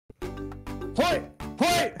Hoi!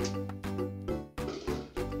 Hoi!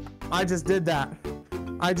 I just did that.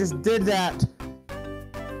 I just did that.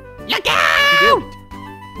 Look out!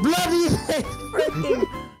 Bloody freaking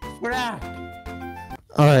crap.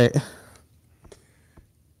 Alright.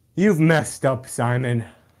 You've messed up, Simon.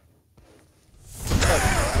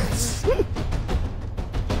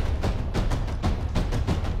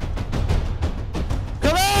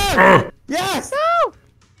 Come on! Yes! No!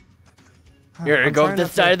 You're gonna go up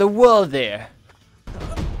this side of the world there.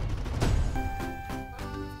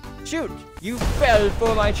 Shoot! You fell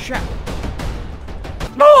for my trap.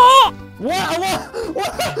 No! What?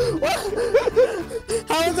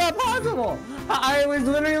 How is that possible? I was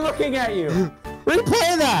literally looking at you.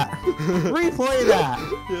 Replay that. Replay that.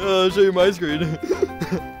 Yeah, I'll show you my screen.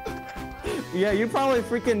 Yeah, you probably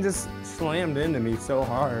freaking just slammed into me so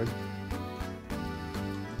hard.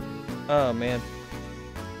 Oh man.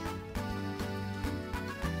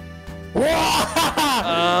 Yes!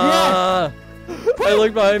 I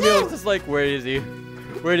looked behind me. I was just like, where is he?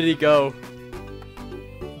 Where did he go?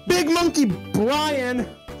 Big Monkey Brian.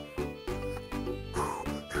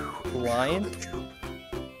 Blind?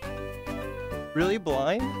 Really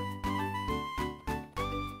blind?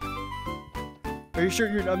 Are you sure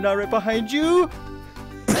I'm not right behind you?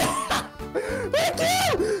 Thank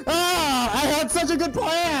you! Ah, I had such a good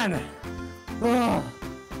plan. Ah.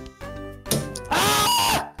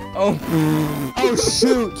 Ah! Oh. Oh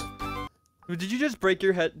shoot! Did you just break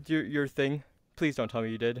your head, your thing? Please don't tell me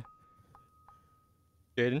you did.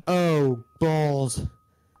 Jaden? Oh balls!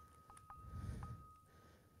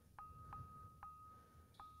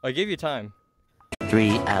 I gave you time.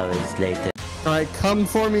 3 hours later. Alright, come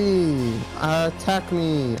for me! Attack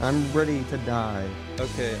me! I'm ready to die.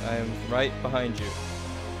 Okay, I am right behind you.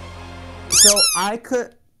 So I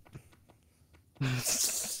could...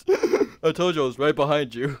 I told you I was right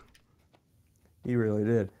behind you. You really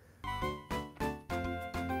did.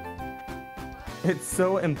 It's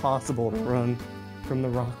so impossible to run from the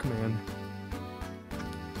Rock Man.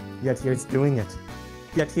 Yet he's doing it.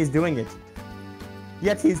 Yet he's doing it.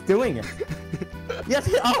 Yet he's doing it. Yet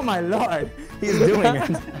he, oh my lord, he's doing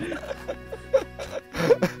it.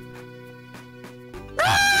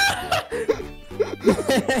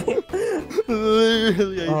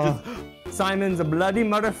 Simon's a bloody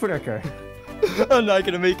motherfucker. I'm not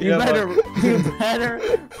gonna make it. You better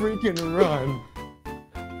freaking run.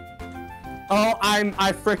 Oh,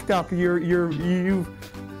 I fricked up. You.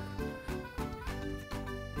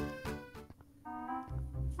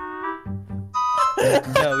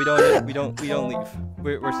 No, we don't leave.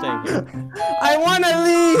 We're staying here. I wanna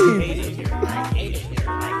leave.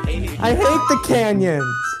 I hate the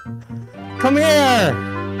canyons. Come here,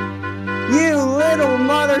 you little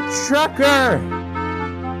mother trucker.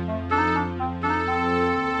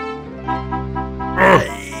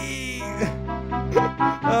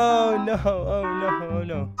 Oh no! Oh no! Oh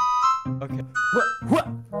no! Okay.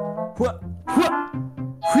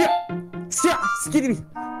 Skitty.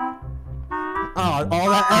 Oh, all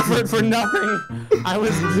that effort for nothing. I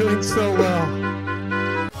was doing so well.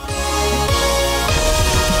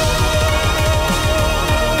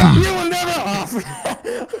 You will never off.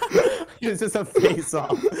 It's just a face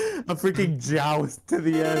off. A freaking joust to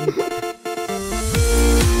the end.